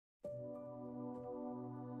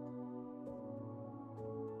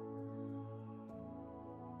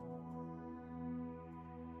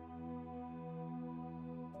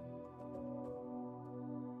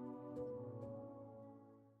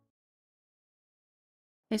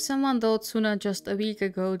If someone told Suna just a week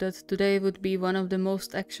ago that today would be one of the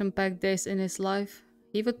most action-packed days in his life,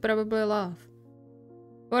 he would probably laugh.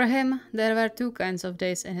 For him, there were two kinds of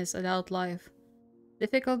days in his adult life: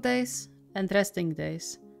 difficult days and resting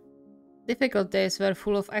days. Difficult days were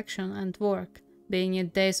full of action and work, being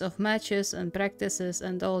it days of matches and practices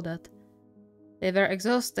and all that. They were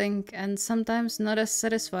exhausting and sometimes not as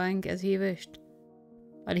satisfying as he wished.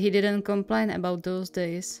 But he didn't complain about those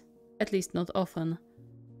days, at least not often.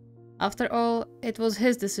 After all, it was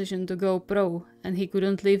his decision to go pro, and he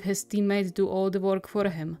couldn't leave his teammates do all the work for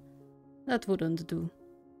him. That wouldn't do.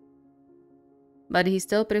 But he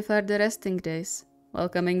still preferred the resting days,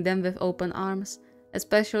 welcoming them with open arms,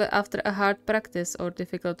 especially after a hard practice or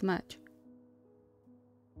difficult match.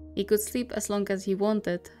 He could sleep as long as he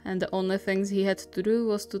wanted, and the only things he had to do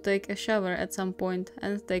was to take a shower at some point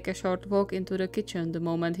and take a short walk into the kitchen the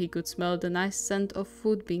moment he could smell the nice scent of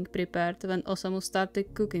food being prepared when Osamu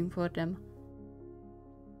started cooking for them.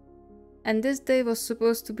 And this day was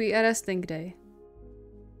supposed to be a resting day.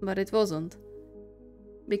 But it wasn't.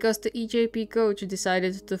 Because the EJP coach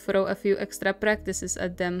decided to throw a few extra practices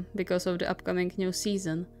at them because of the upcoming new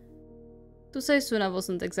season. To say Suna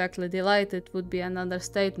wasn't exactly delighted would be an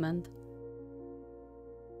understatement.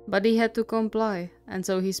 But he had to comply, and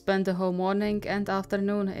so he spent the whole morning and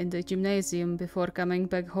afternoon in the gymnasium before coming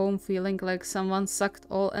back home feeling like someone sucked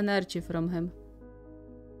all energy from him.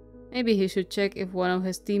 Maybe he should check if one of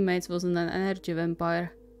his teammates wasn't an energy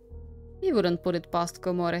vampire. He wouldn't put it past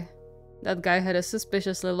Komori. That guy had a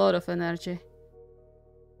suspiciously lot of energy.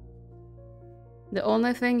 The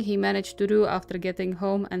only thing he managed to do after getting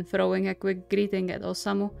home and throwing a quick greeting at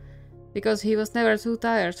Osamu, because he was never too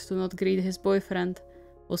tired to not greet his boyfriend,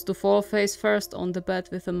 was to fall face first on the bed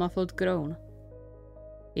with a muffled groan.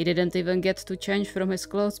 He didn't even get to change from his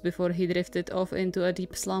clothes before he drifted off into a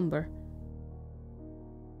deep slumber.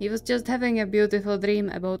 He was just having a beautiful dream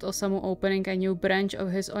about Osamu opening a new branch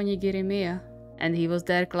of his onigiri miya, and he was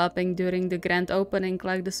there clapping during the grand opening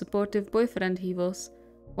like the supportive boyfriend he was,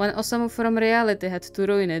 when Osamu from reality had to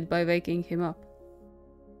ruin it by waking him up.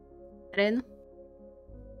 Rin?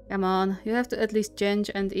 Come on, you have to at least change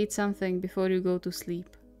and eat something before you go to sleep.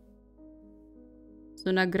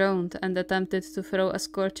 Suna groaned and attempted to throw a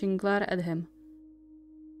scorching glare at him.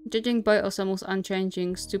 Judging by Osamu's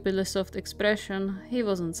unchanging, stupidly soft expression, he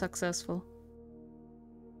wasn't successful.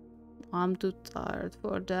 I'm too tired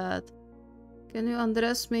for that. Can you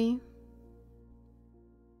undress me?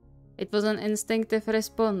 It was an instinctive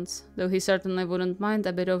response, though he certainly wouldn't mind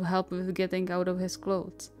a bit of help with getting out of his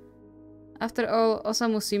clothes. After all,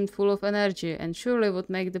 Osamu seemed full of energy and surely would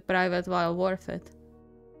make the private while worth it.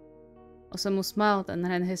 Osamu smiled and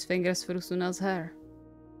ran his fingers through Suna's hair.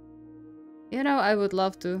 You know, I would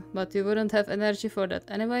love to, but you wouldn't have energy for that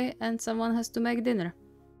anyway, and someone has to make dinner.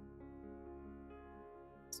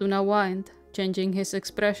 Suna whined, changing his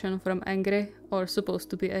expression from angry, or supposed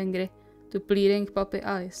to be angry, to pleading puppy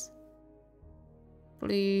eyes.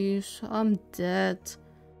 Please, I'm dead.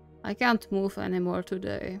 I can't move anymore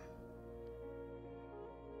today.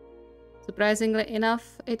 Surprisingly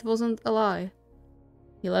enough, it wasn't a lie.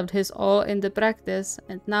 He left his all in the practice,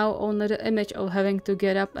 and now only the image of having to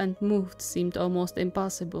get up and move seemed almost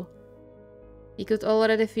impossible. He could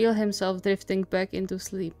already feel himself drifting back into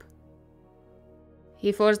sleep.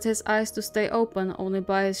 He forced his eyes to stay open only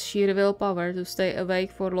by his sheer willpower to stay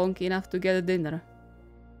awake for long enough to get dinner.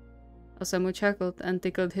 Osamu chuckled and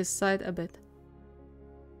tickled his side a bit.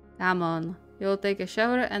 Come on, you'll take a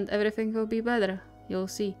shower and everything will be better, you'll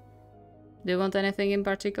see. Do you want anything in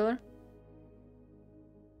particular?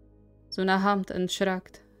 Suna hummed and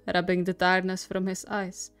shrugged, rubbing the tiredness from his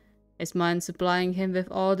eyes, his mind supplying him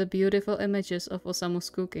with all the beautiful images of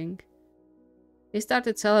Osamu's cooking. He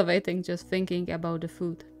started salivating just thinking about the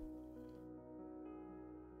food.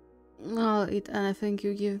 I'll eat anything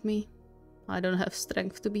you give me. I don't have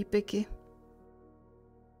strength to be picky.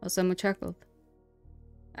 Osamu chuckled.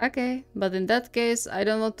 Okay, but in that case, I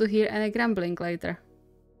don't want to hear any grumbling later.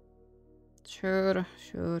 Sure.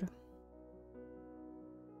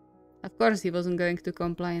 Of course he wasn't going to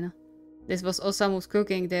complain. This was Osamu's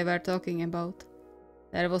cooking they were talking about.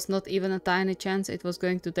 There was not even a tiny chance it was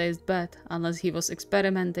going to taste bad, unless he was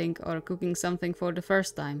experimenting or cooking something for the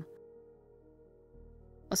first time.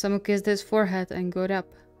 Osamu kissed his forehead and got up,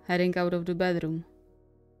 heading out of the bedroom.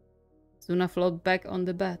 Suna flopped back on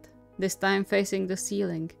the bed, this time facing the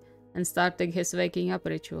ceiling, and starting his waking up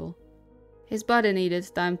ritual. His body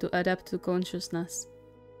needed time to adapt to consciousness.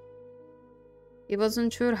 He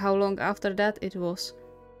wasn't sure how long after that it was,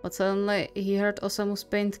 but suddenly he heard Osamu's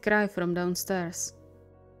pained cry from downstairs.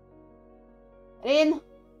 Rin!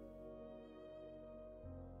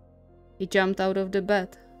 He jumped out of the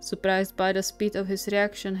bed, surprised by the speed of his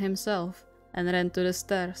reaction himself, and ran to the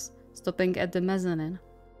stairs, stopping at the mezzanine.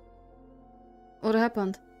 What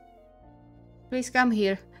happened? Please come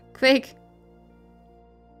here, quick!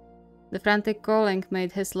 The frantic calling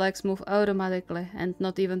made his legs move automatically, and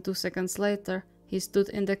not even 2 seconds later, he stood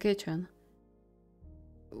in the kitchen.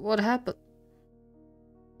 What happened?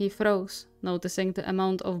 He froze, noticing the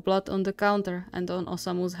amount of blood on the counter and on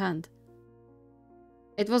Osamu's hand.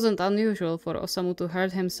 It wasn't unusual for Osamu to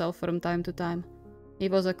hurt himself from time to time. He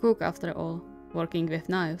was a cook after all, working with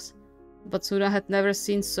knives. But Suna had never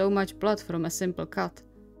seen so much blood from a simple cut.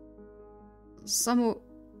 Samu,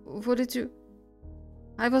 what did you...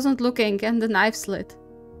 I wasn't looking and the knife slid.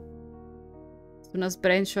 Suna's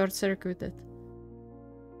brain short-circuited.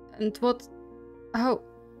 And what... How...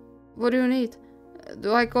 What do you need?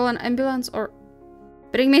 Do I call an ambulance or...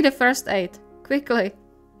 Bring me the first aid, quickly.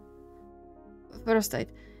 First aid.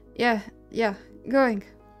 Yeah, going.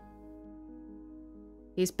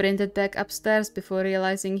 He sprinted back upstairs before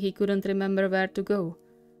realizing he couldn't remember where to go.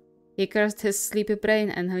 He cursed his sleepy brain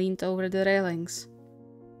and leaned over the railings.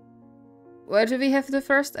 Where do we have the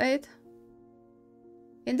first aid?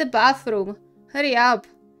 In the bathroom. Hurry up.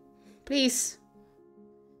 Please.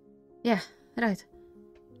 Yeah, right.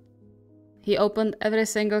 He opened every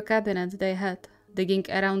single cabinet they had, digging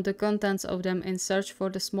around the contents of them in search for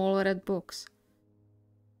the small red box.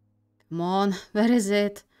 Come on, where is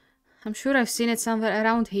it? I'm sure I've seen it somewhere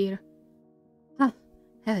around here. Ah,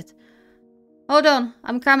 have it. Hold on,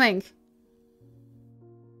 I'm coming.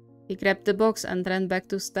 He grabbed the box and ran back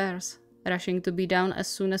to stairs, rushing to be down as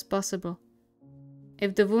soon as possible.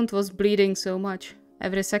 If the wound was bleeding so much,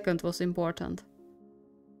 every second was important.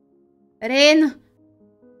 Rin!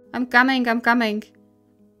 I'm coming.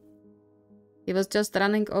 He was just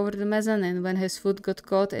running over the mezzanine when his foot got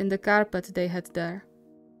caught in the carpet they had there.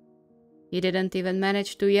 He didn't even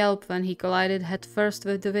manage to yelp when he collided headfirst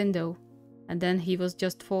with the window, and then he was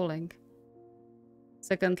just falling. A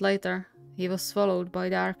second later, he was swallowed by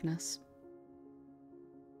darkness.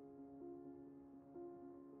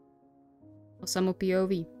 Osamu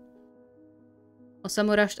POV.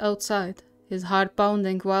 Osamu rushed outside, his heart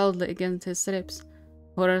pounding wildly against his ribs,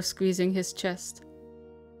 horror squeezing his chest.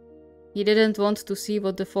 He didn't want to see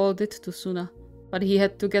what the fall did to Suna, but he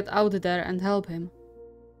had to get out there and help him.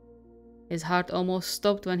 His heart almost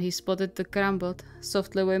stopped when he spotted the crumbled,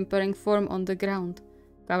 softly whimpering form on the ground,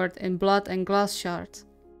 covered in blood and glass shards,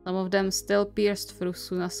 some of them still pierced through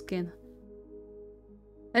Suna's skin.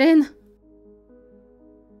 Rin!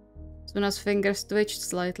 Suna's fingers twitched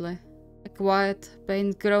slightly, a quiet,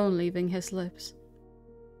 pained groan leaving his lips.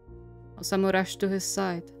 Osamu rushed to his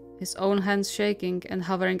side, his own hands shaking and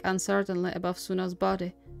hovering uncertainly above Suna's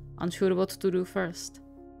body, unsure what to do first.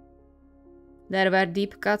 There were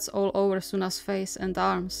deep cuts all over Suna's face and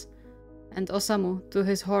arms, and Osamu, to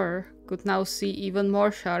his horror, could now see even more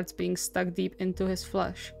shards being stuck deep into his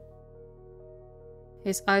flesh.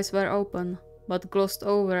 His eyes were open, but glossed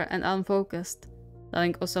over and unfocused,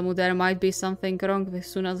 telling Osamu there might be something wrong with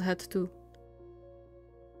Suna's head too.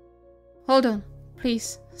 Hold on,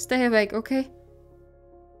 please, stay awake, okay?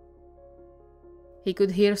 He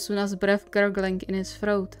could hear Suna's breath gurgling in his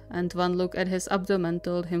throat, and one look at his abdomen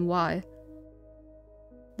told him why.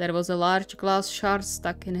 There was a large glass shard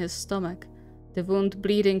stuck in his stomach, the wound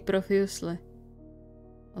bleeding profusely.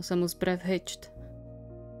 Osamu's breath hitched.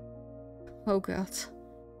 Oh god.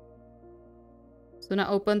 Suna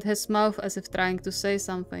opened his mouth as if trying to say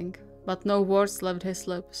something, but no words left his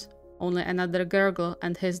lips, only another gurgle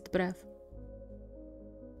and hissed breath.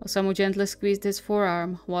 Osamu gently squeezed his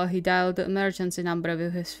forearm while he dialed the emergency number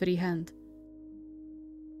with his free hand.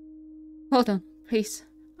 Hold on, please.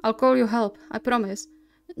 I'll call you help, I promise.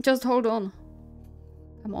 Just hold on.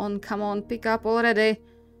 Come on, pick up already.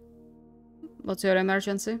 What's your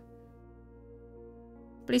emergency?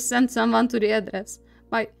 Please send someone to the address.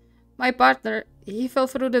 My partner, he fell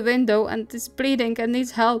through the window and is bleeding and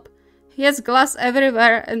needs help. He has glass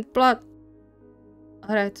everywhere and blood.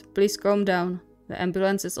 Alright, please calm down. The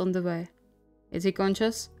ambulance is on the way. Is he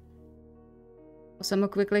conscious? Osamu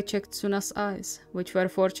quickly checked Suna's eyes, which were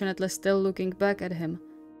fortunately still looking back at him,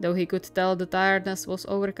 though he could tell the tiredness was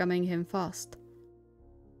overcoming him fast.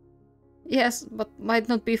 Yes, but might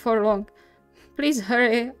not be for long. Please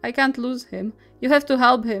hurry, I can't lose him. You have to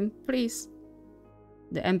help him, please.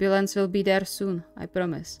 The ambulance will be there soon, I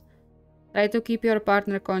promise. Try to keep your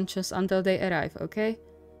partner conscious until they arrive, okay?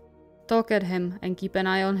 Talk at him and keep an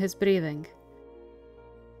eye on his breathing.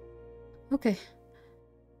 Okay.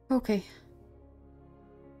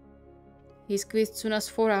 He squeezed Suna's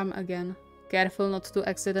forearm again, careful not to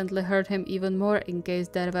accidentally hurt him even more in case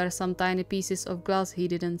there were some tiny pieces of glass he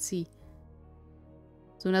didn't see.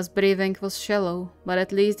 Suna's breathing was shallow, but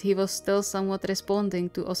at least he was still somewhat responding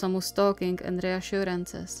to Osamu's talking and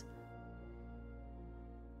reassurances.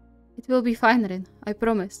 It will be fine, Rin, I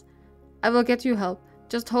promise. I will get you help.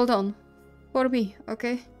 Just hold on. For me,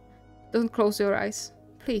 okay? Don't close your eyes,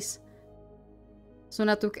 please.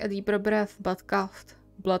 Suna took a deeper breath but coughed,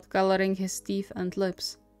 blood coloring his teeth and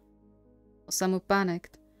lips. Osamu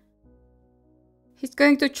panicked. He's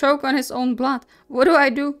going to choke on his own blood. What do I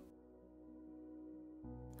do?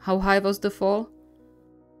 How high was the fall?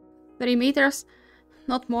 3 meters?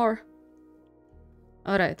 Not more.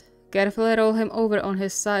 Alright, carefully roll him over on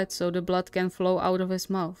his side so the blood can flow out of his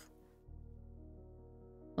mouth.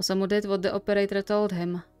 Osamu did what the operator told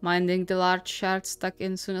him, minding the large shard stuck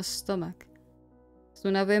in Suna's stomach.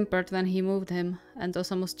 Suna whimpered when he moved him, and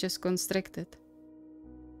Osamu's chest constricted.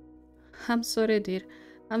 I'm sorry, dear.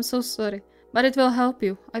 I'm so sorry. But it will help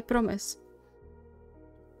you, I promise.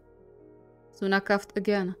 Suna coughed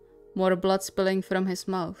again, more blood spilling from his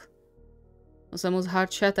mouth. Osamu's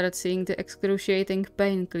heart shattered seeing the excruciating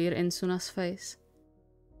pain clear in Suna's face.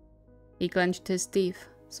 He clenched his teeth,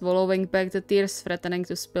 swallowing back the tears threatening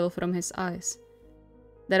to spill from his eyes.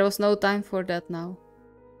 There was no time for that now.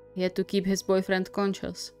 He had to keep his boyfriend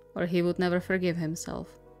conscious, or he would never forgive himself.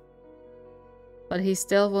 But he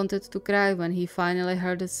still wanted to cry when he finally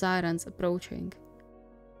heard the sirens approaching.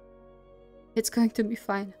 It's going to be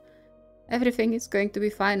fine. Everything is going to be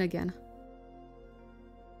fine again.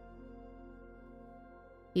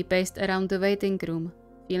 He paced around the waiting room,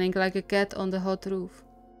 feeling like a cat on the hot roof.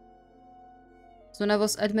 Suna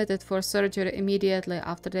was admitted for surgery immediately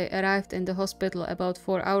after they arrived in the hospital about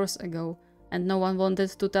 4 hours ago, and no one wanted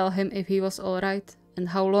to tell him if he was alright and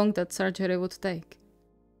how long that surgery would take.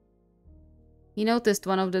 He noticed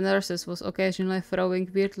one of the nurses was occasionally throwing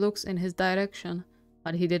weird looks in his direction,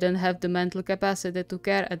 but he didn't have the mental capacity to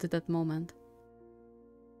care at that moment.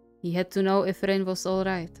 He had to know if Rin was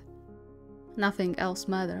alright. Nothing else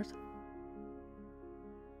mattered.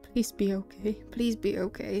 Please be okay, please be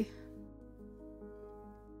okay.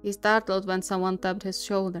 He startled when someone tapped his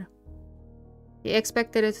shoulder. He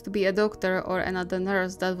expected it to be a doctor or another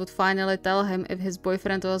nurse that would finally tell him if his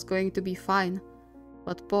boyfriend was going to be fine,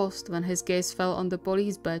 but paused when his gaze fell on the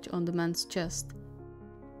police badge on the man's chest.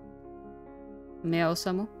 Mia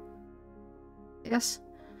Osamu? Yes.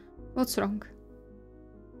 What's wrong?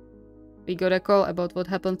 We got a call about what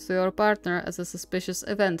happened to your partner as a suspicious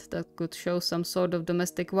event that could show some sort of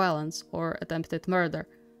domestic violence or attempted murder.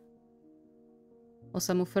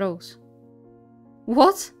 Osamu froze.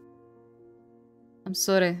 What? I'm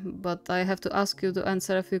sorry, but I have to ask you to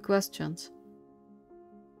answer a few questions.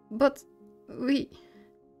 But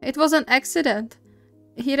it was an accident.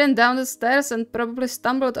 He ran down the stairs and probably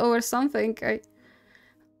stumbled over something.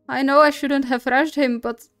 I know I shouldn't have rushed him,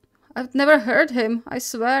 but I've never hurt him, I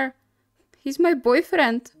swear. He's my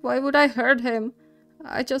boyfriend. Why would I hurt him?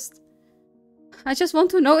 I just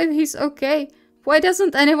want to know if he's okay. Why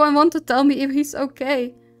doesn't anyone want to tell me if he's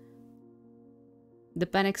okay? The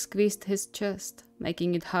panic squeezed his chest,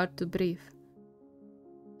 making it hard to breathe.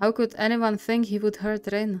 How could anyone think he would hurt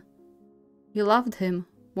Rin? He loved him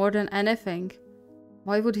more than anything.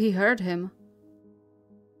 Why would he hurt him?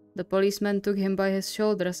 The policeman took him by his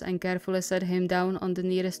shoulders and carefully set him down on the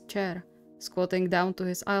nearest chair, squatting down to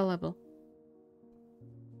his eye level.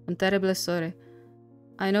 I'm terribly sorry.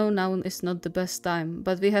 I know now is not the best time,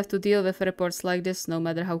 but we have to deal with reports like this no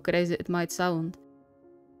matter how crazy it might sound.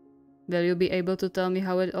 Will you be able to tell me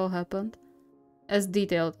how it all happened? As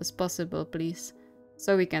detailed as possible, please,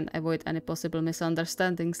 so we can avoid any possible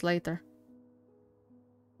misunderstandings later.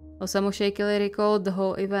 Osamu shakily recalled the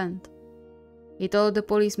whole event. He told the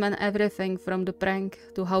policeman everything from the prank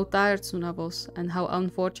to how tired Suna was and how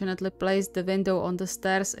unfortunately placed the window on the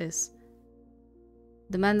stairs is.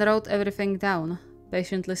 The man wrote everything down,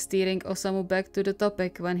 patiently steering Osamu back to the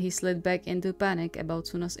topic when he slid back into panic about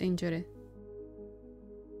Suna's injury.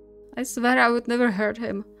 I swear I would never hurt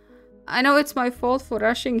him. I know it's my fault for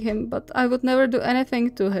rushing him, but I would never do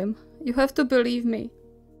anything to him. You have to believe me.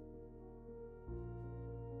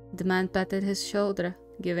 The man patted his shoulder,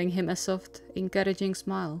 giving him a soft, encouraging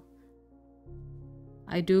smile.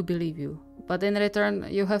 I do believe you, but in return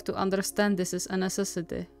you have to understand this is a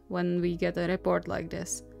necessity when we get a report like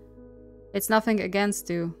this. It's nothing against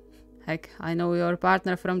you. Heck, I know your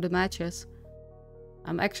partner from the matches.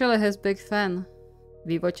 I'm actually his big fan.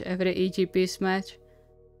 We watch every EGP's match.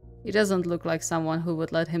 He doesn't look like someone who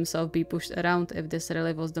would let himself be pushed around if this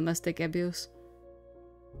really was domestic abuse.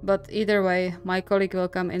 But either way, my colleague will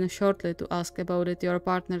come in shortly to ask about it your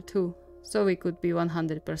partner too, so we could be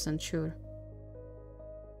 100% sure.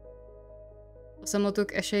 Osamu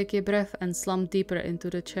took a shaky breath and slumped deeper into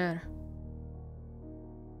the chair.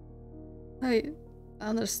 I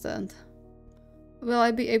understand. Will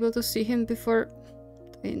I be able to see him before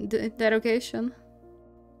the interrogation?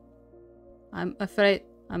 I'm afraid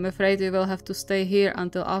we will have to stay here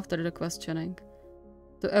until after the questioning,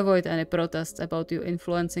 to avoid any protests about you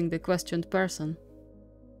influencing the questioned person.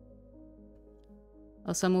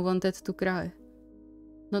 Osamu wanted to cry.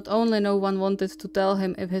 Not only no one wanted to tell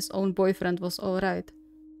him if his own boyfriend was alright,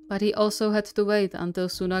 but he also had to wait until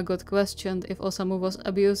Suna got questioned if Osamu was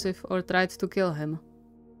abusive or tried to kill him.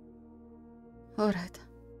 Alright.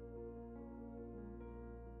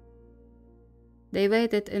 They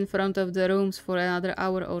waited in front of the rooms for another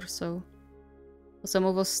hour or so.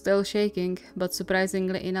 Osamu was still shaking, but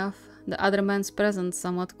surprisingly enough, the other man's presence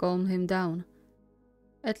somewhat calmed him down.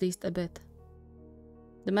 At least a bit.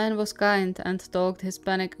 The man was kind and talked his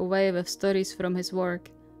panic away with stories from his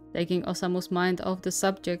work, taking Osamu's mind off the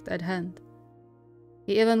subject at hand.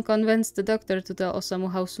 He even convinced the doctor to tell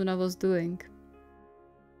Osamu how Suna was doing.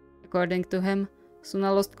 According to him,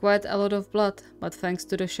 Suna lost quite a lot of blood, but thanks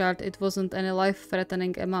to the shard it wasn't any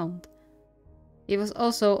life-threatening amount. He was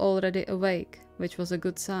also already awake, which was a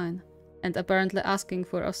good sign, and apparently asking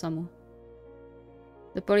for Osamu.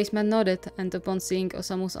 The policeman nodded and upon seeing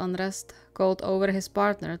Osamu's unrest, called over his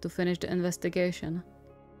partner to finish the investigation.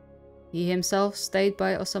 He himself stayed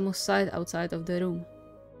by Osamu's side outside of the room.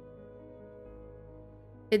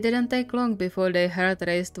 It didn't take long before they heard a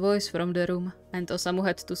raised voice from the room, and Osamu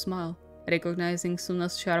had to smile, recognizing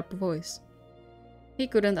Suna's sharp voice. He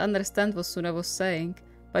couldn't understand what Suna was saying,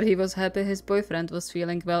 but he was happy his boyfriend was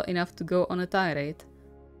feeling well enough to go on a tirade.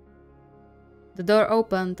 The door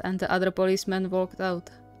opened and the other policeman walked out,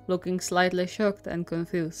 looking slightly shocked and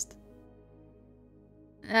confused.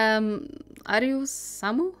 Are you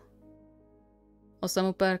Samu?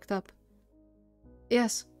 Osamu perked up.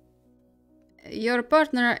 Yes. Your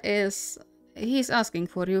partner is... he's asking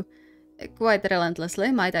for you. Quite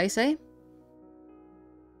relentlessly, might I say?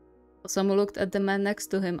 Osamu looked at the man next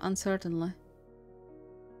to him uncertainly.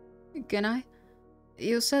 Can I?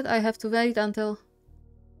 You said I have to wait until...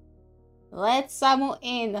 Let Samu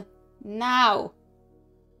in! Now!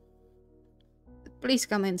 Please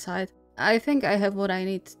come inside. I think I have what I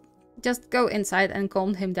need. Just go inside and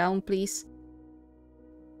calm him down, please.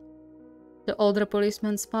 The older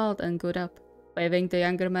policeman smiled and got up, waving the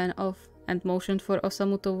younger man off, and motioned for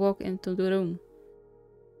Osamu to walk into the room.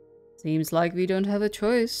 Seems like we don't have a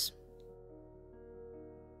choice.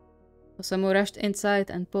 Osamu rushed inside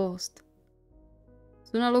and paused.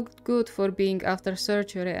 Suna looked good for being after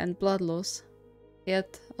surgery and blood loss,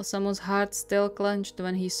 yet Osamu's heart still clenched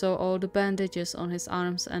when he saw all the bandages on his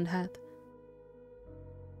arms and head.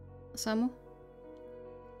 Osamu?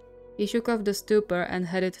 He shook off the stupor and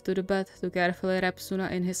headed to the bed to carefully wrap Suna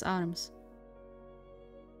in his arms.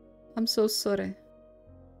 I'm so sorry.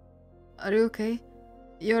 Are you okay?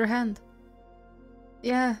 Your hand?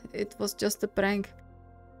 Yeah, it was just a prank.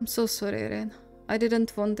 I'm so sorry, Rin. I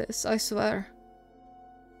didn't want this, I swear.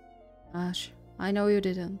 Ash, I know you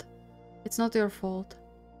didn't. It's not your fault.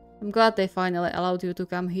 I'm glad they finally allowed you to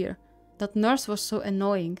come here. That nurse was so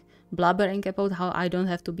annoying, blubbering about how I don't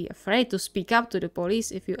have to be afraid to speak up to the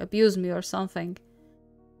police if you abuse me or something.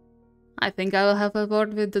 I think I will have a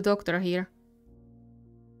word with the doctor here.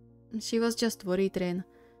 She was just worried, Rin.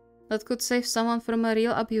 That could save someone from a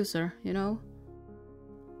real abuser, you know?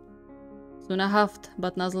 Suna huffed,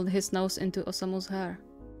 but nuzzled his nose into Osamu's hair.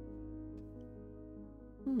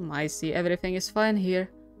 I see everything is fine here.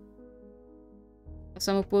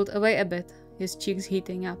 Osamu pulled away a bit, his cheeks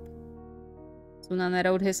heating up. Suna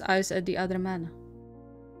narrowed his eyes at the other man.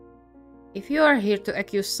 If you are here to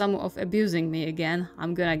accuse Samu of abusing me again,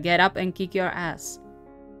 I'm gonna get up and kick your ass.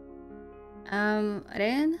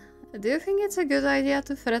 Rin, do you think it's a good idea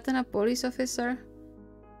to threaten a police officer?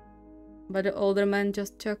 But the older man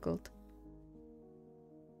just chuckled.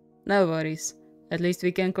 No worries. At least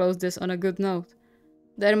we can close this on a good note.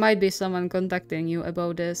 There might be someone contacting you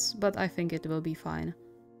about this, but I think it will be fine.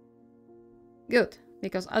 Good,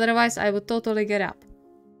 because otherwise I would totally get up.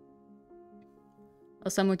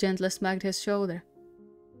 Osamu gently smacked his shoulder.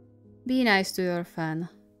 Be nice to your fan.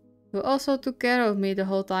 You also took care of me the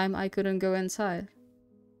whole time I couldn't go inside.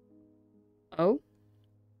 Oh?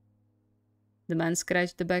 The man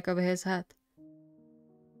scratched the back of his head.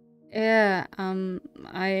 Yeah,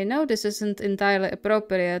 I know this isn't entirely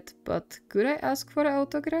appropriate, but could I ask for an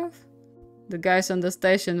autograph? The guys on the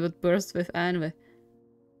station would burst with envy.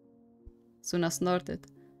 Suna snorted.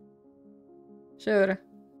 Sure,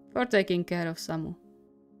 for taking care of Samu.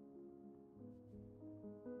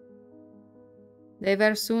 They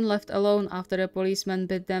were soon left alone after the policeman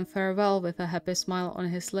bid them farewell with a happy smile on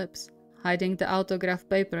his lips, hiding the autograph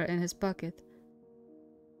paper in his pocket.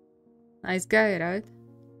 Nice guy, right?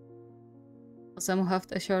 Osamu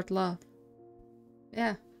huffed a short laugh.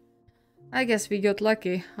 Yeah, I guess we got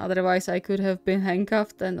lucky, otherwise I could have been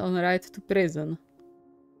handcuffed and on ride to prison.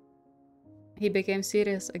 He became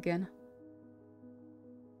serious again.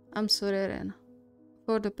 I'm sorry, Ren,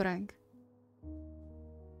 for the prank.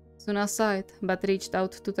 Suna sighed, but reached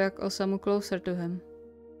out to tug Osamu closer to him.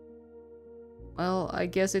 Well, I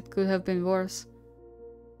guess it could have been worse.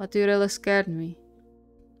 But you really scared me.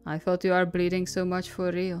 I thought you are bleeding so much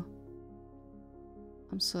for real.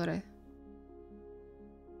 I'm sorry.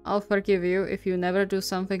 I'll forgive you if you never do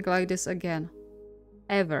something like this again.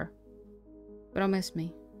 Ever. Promise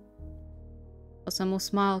me. Osamu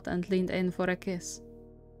smiled and leaned in for a kiss.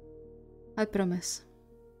 I promise.